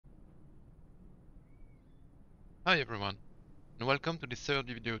Hi everyone, and welcome to the third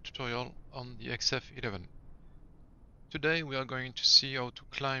video tutorial on the XF-11. Today we are going to see how to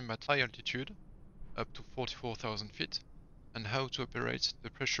climb at high altitude, up to 44,000 feet, and how to operate the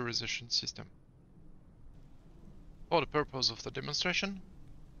pressurization system. For the purpose of the demonstration,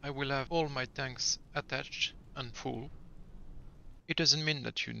 I will have all my tanks attached and full. It doesn't mean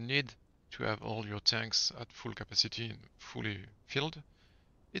that you need to have all your tanks at full capacity and fully filled.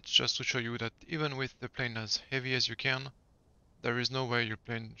 It's just to show you that even with the plane as heavy as you can, there is no way your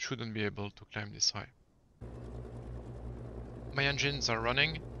plane shouldn't be able to climb this high. My engines are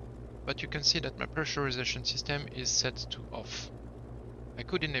running, but you can see that my pressurization system is set to off. I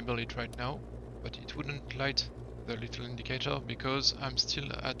could enable it right now, but it wouldn't light the little indicator because I'm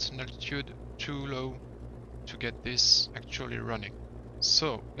still at an altitude too low to get this actually running.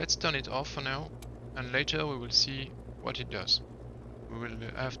 So let's turn it off for now, and later we will see what it does. We will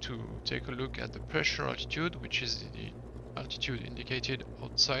have to take a look at the pressure altitude, which is the altitude indicated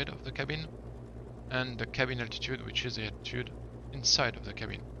outside of the cabin, and the cabin altitude, which is the altitude inside of the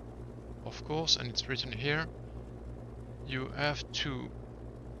cabin. Of course, and it's written here, you have to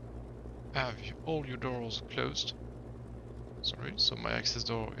have all your doors closed. Sorry, so my access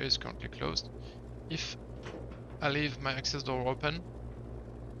door is currently closed. If I leave my access door open,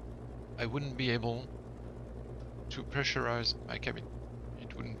 I wouldn't be able to pressurize my cabin.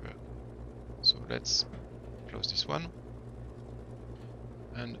 It wouldn't work. So let's close this one.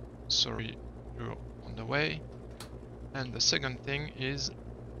 And sorry, you're on the way. And the second thing is,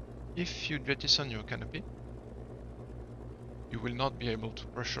 if you jettison your canopy, you will not be able to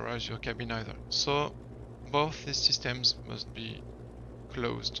pressurize your cabin either. So both these systems must be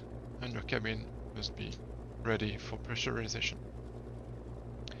closed and your cabin must be ready for pressurization.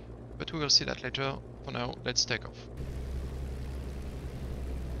 But we will see that later. For now, let's take off.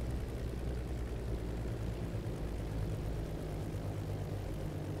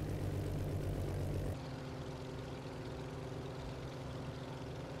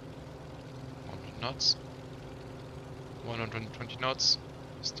 Knots, 120 knots,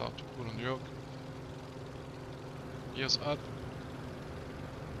 start to pull on the yoke, gears up,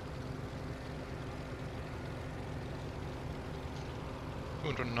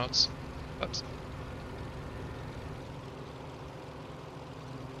 $200 knots, flaps.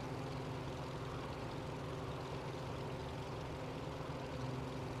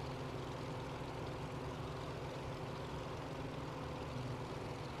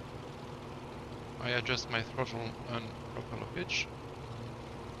 I adjust my throttle and propeller pitch,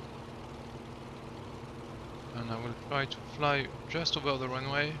 and I will try to fly just over the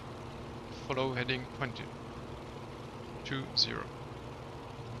runway, follow heading 20.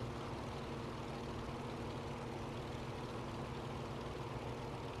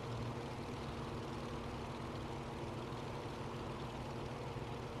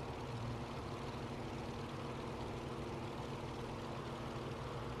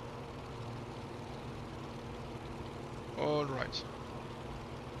 Alright,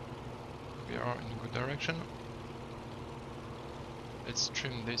 we are in a good direction. Let's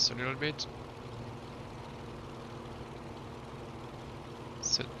trim this a little bit.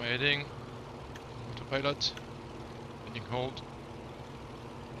 Set my heading, autopilot, heading hold,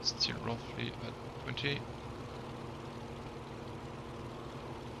 still roughly at 20.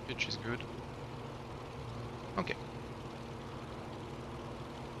 Pitch is good. Okay.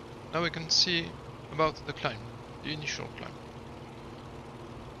 Now we can see about the climb, the initial climb.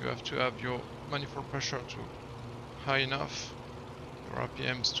 You have to have your manifold pressure to high enough, your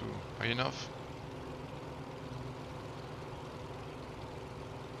RPMs to high enough.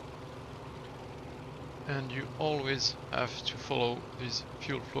 And you always have to follow these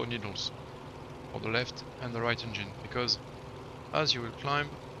fuel flow needles for the left and the right engine, because as you will climb,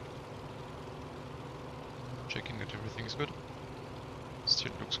 checking that everything is good,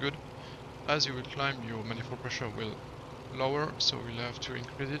 still looks good, as you will climb your manifold pressure will lower, so we'll have to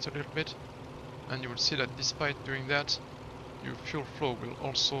increase it a little bit, and you will see that despite doing that, your fuel flow will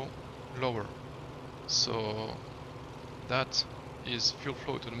also lower. So that is fuel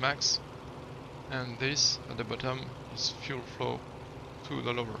flow to the max, and this at the bottom is fuel flow to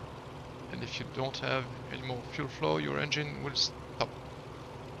the lower. And if you don't have any more fuel flow, your engine will stop.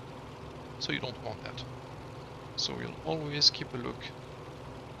 So you don't want that. So we'll always keep a look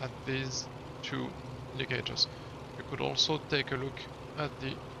at these two indicators. You could also take a look at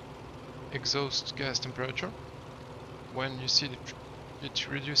the exhaust gas temperature. When you see it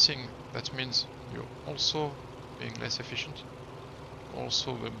reducing, that means you're also being less efficient,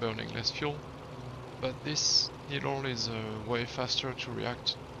 also burning less fuel. But this needle is way faster to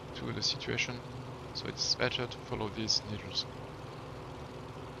react to the situation So it's better to follow these needles.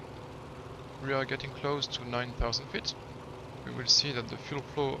 We are getting close to 9,000 feet. We will see that the fuel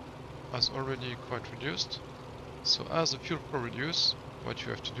flow has already quite reduced. So as the fuel flow reduces, what you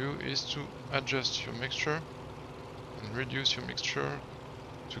have to do is to adjust your mixture and reduce your mixture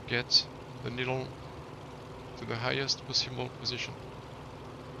to get the needle to the highest possible position.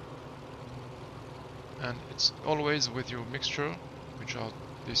 And it's always with your mixture, which are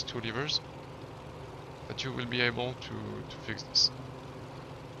these two levers, that you will be able to fix this.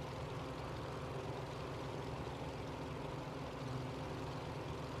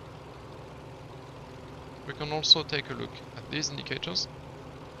 We can also take a look at these indicators.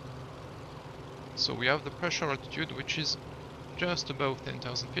 So we have the pressure altitude, which is just above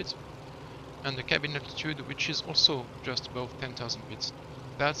 10,000 feet, and the cabin altitude, which is also just above 10,000 feet.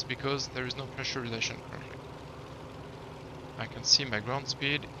 That's because there is no pressurization currently. I can see my ground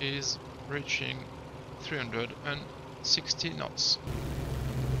speed is reaching 360 knots.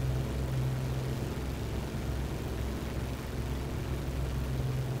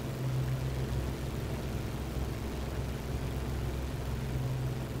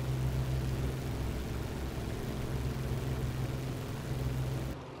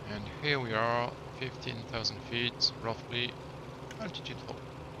 And here we are, 15,000 feet, roughly, altitude fall.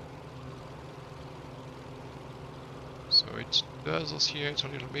 So it does oscillate a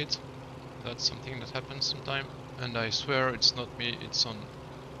little bit. That's something that happens sometime. And I swear it's not me, it's on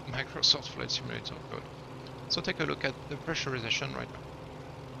Microsoft Flight Simulator code. So take a look at the pressurization right now.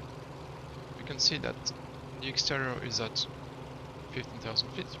 You can see that the exterior is at 15,000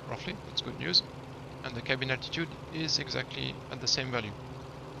 feet, roughly. That's good news. And the cabin altitude is exactly at the same value.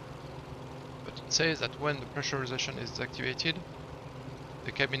 But it says that when the pressurization is activated,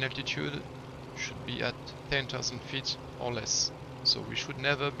 the cabin altitude should be at 10,000 feet or less. So we should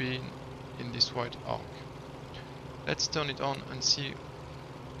never be in this white arc. Let's turn it on and see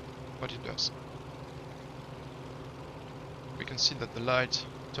what it does. We can see that the light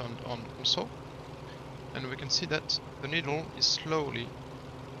turned on also, and we can see that the needle is slowly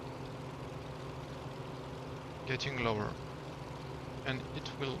getting lower, and it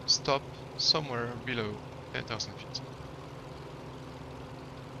will stop somewhere below 10,000 feet.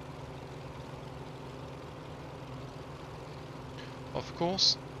 Of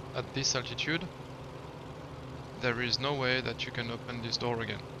course, at this altitude, there is no way that you can open this door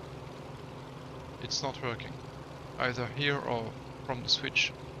again. It's not working. Either here or from the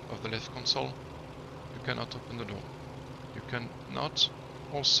switch of the left console, you cannot open the door. You cannot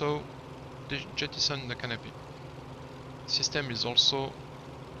also jettison the canopy. The system is also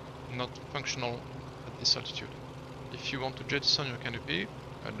not functional at this altitude. If you want to jettison your canopy,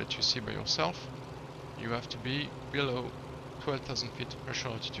 I'll let you see by yourself, you have to be below 12,000 feet pressure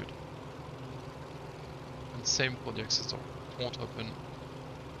altitude. And same for the access door, it won't open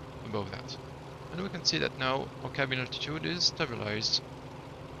above that. And we can see that now our cabin altitude is stabilized,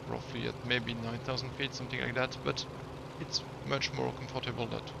 roughly at maybe 9,000 feet, something like that, but it's much more comfortable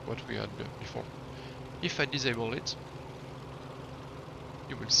than what we had before. If I disable it,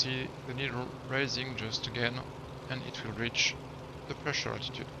 you will see the needle rising just again, and it will reach the pressure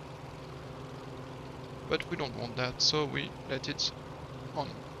altitude. But we don't want that, so we let it on.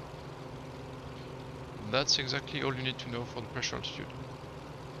 That's exactly all you need to know for the pressure altitude.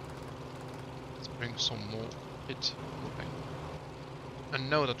 Let's bring some more heat on the plane. And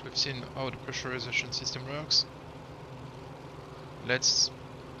now that we've seen how the pressurization system works, let's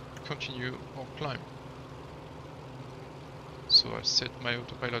continue our climb. So I set my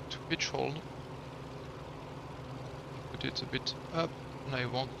autopilot to pitch hold, put it a bit up, and I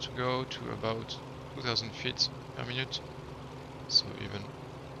want to go to about 2,000 feet per minute, so even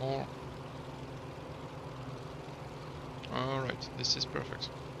more. Alright, this is perfect.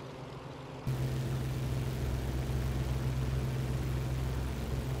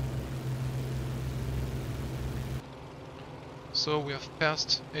 So we have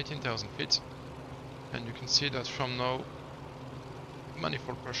passed 18,000 feet, and you can see that from now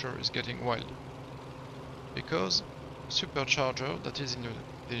manifold pressure is getting wild, because supercharger that is in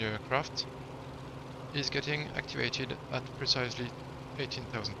the aircraft is getting activated at precisely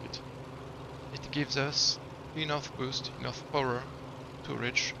 18,000 feet. It gives us enough boost, enough power to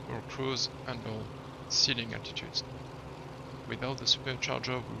reach our cruise and our ceiling altitudes. Without the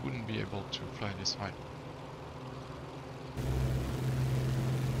supercharger we wouldn't be able to fly this high.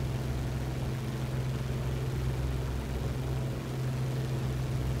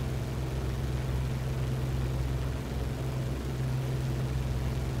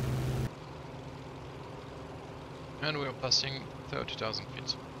 And we are passing 30,000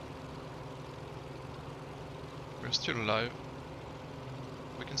 feet. We're still alive.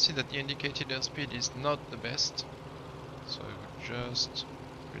 We can see that the indicated airspeed is not the best, so I will just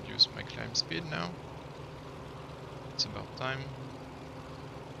reduce my climb speed now. It's about time.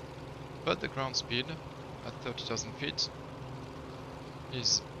 But the ground speed at 30,000 feet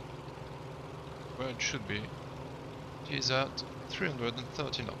is where it should be. It is at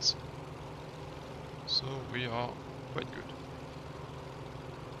 330 knots. So we are quite good.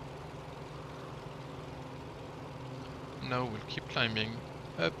 Now we'll keep climbing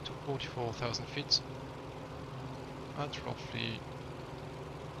up to 44,000 feet at roughly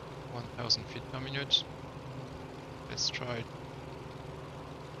 1,000 feet per minute. Let's try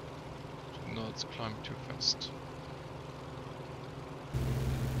to not climb too fast.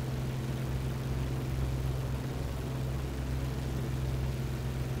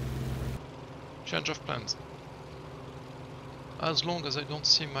 Change of plans. As long as I don't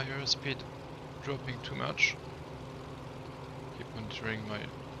see my airspeed dropping too much, keep monitoring my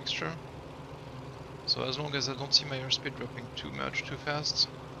mixture. So as long as I don't see my airspeed dropping too much, too fast,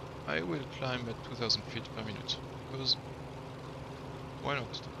 I will climb at 2,000 feet per minute. Because why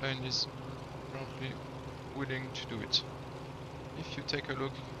not? The plane is apparently willing to do it. If you take a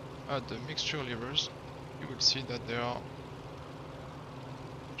look at the mixture levers, you will see that they are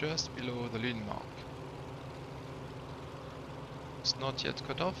just below the lean mark. It's not yet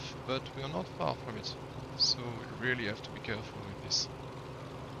cut off, but we are not far from it, so we really have to be careful with this.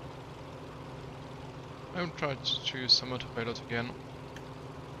 I will try to choose some autopilot again.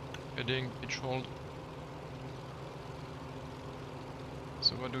 Heading, pitch hold.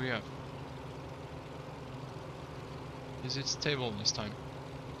 So what do we have? Is it stable this time?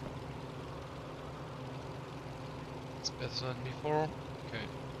 It's better than before. Okay.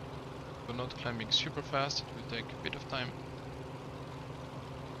 We're not climbing super fast, it will take a bit of time.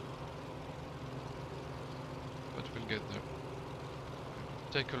 But we'll get there.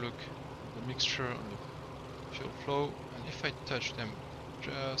 Take a look at the mixture and the fuel flow, and if I touch them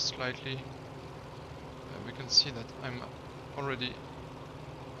just slightly, we can see that I'm already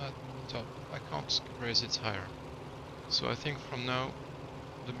at the top. I can't raise it higher. So I think from now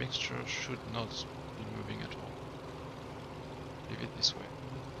the mixture should not be moving at all. Leave it this way.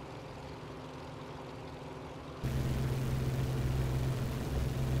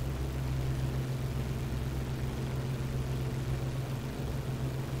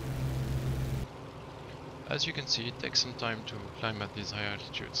 As you can see, it takes some time to climb at these high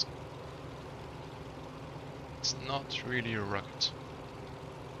altitudes. It's not really a rocket.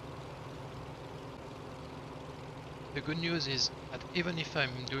 The good news is that even if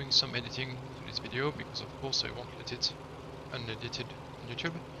I'm doing some editing to this video, because of course I won't let it unedited on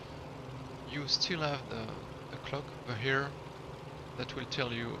YouTube, you still have the clock over here that will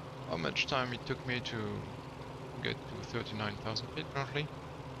tell you how much time it took me to get to 39,000 feet currently,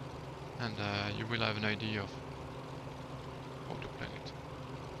 and you will have an idea of how to plan it.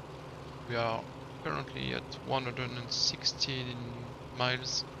 We are currently at 116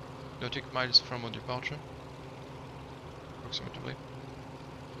 miles, nautical miles from our departure, approximately,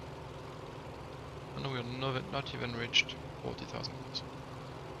 and we are not even reached 40,000 feet.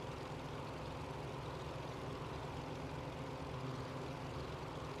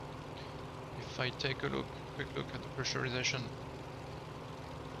 If I take a quick look at the pressurization,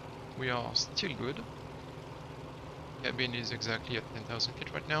 we are still good. Cabin is exactly at 10,000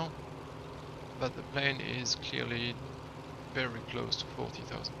 feet right now, but the plane is clearly very close to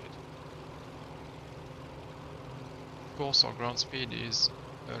 40,000 feet. Of course, our ground speed is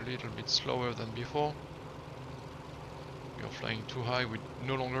a little bit slower than before. We are flying too high. We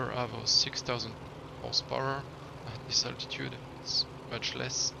no longer have our 6,000 horsepower at this altitude. It's much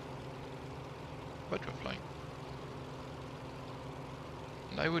less, but we're flying.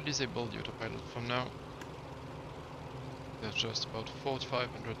 And I will disable the autopilot from now. There's just about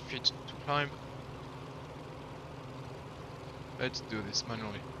 4,500 feet to climb. Let's do this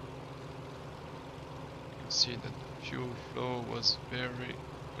manually. You can see that the fuel flow was very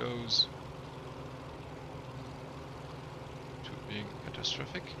close to being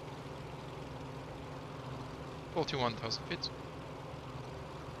catastrophic. 41,000 feet.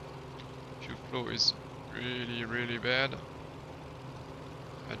 Fuel flow is really bad.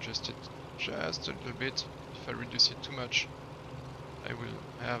 Adjust it just a little bit. If I reduce it too much, I will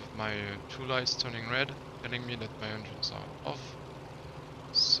have my two lights turning red, telling me that my engines are off.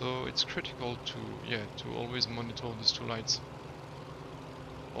 So it's critical to always monitor these two lights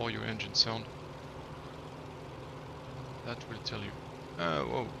or your engine sound. That will tell you,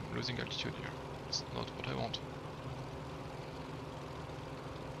 whoa, I'm losing altitude here. It's not what I want.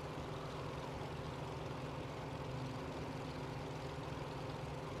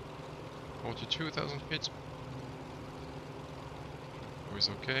 42,000 feet. Always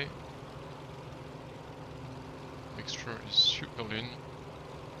okay. Mixture is super lean.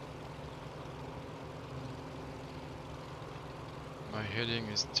 My heading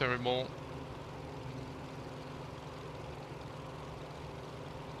is terrible.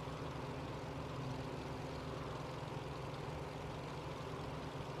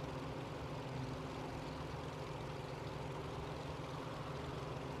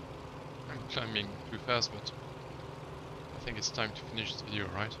 I'm climbing too fast, but I think it's time to finish this video,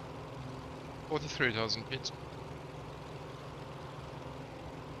 right? 43,000 feet.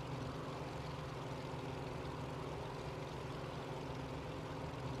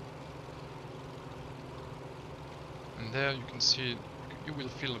 And there you can see, you will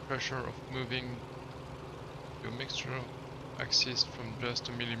feel the pressure of moving your mixture axis from just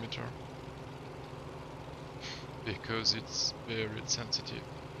a millimeter, because it's very sensitive.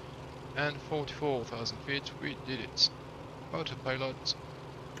 And 44,000 feet, we did it. Autopilot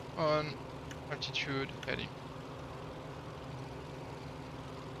on altitude heading.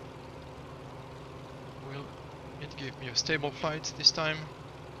 Will it give me a stable flight this time?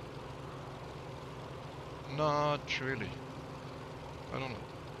 Not really. I don't know.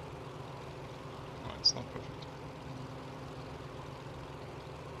 No, it's not perfect.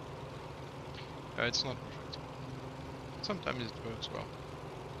 Yeah, it's not perfect. Sometimes it works well.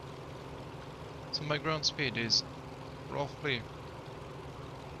 So my ground speed is roughly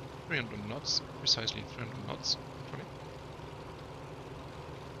 300 knots, precisely 300 knots actually.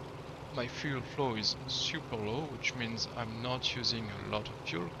 My fuel flow is super low, which means I'm not using a lot of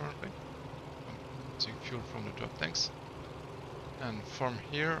fuel currently. I'm using fuel from the drop tanks. And from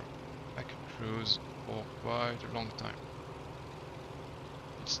here I can cruise for quite a long time.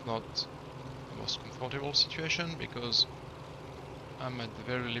 It's not the most comfortable situation because I'm at the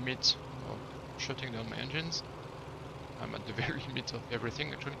very limit of shutting down my engines. I'm at the very limit of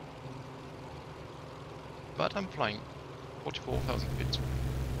everything actually. But I'm flying 44,000 feet,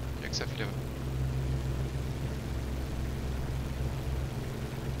 XF-11.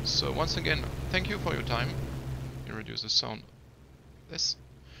 So once again, thank you for your time. You reduce the sound of this.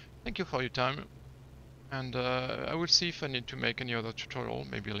 Thank you for your time. And I will see if I need to make any other tutorial,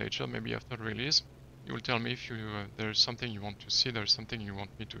 maybe later, maybe after release. You will tell me if there's something you want to see, there's something you want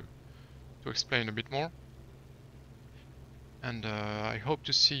me to explain a bit more. And I hope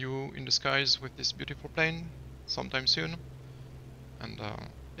to see you in the skies with this beautiful plane sometime soon. And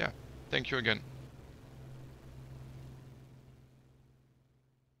yeah, thank you again.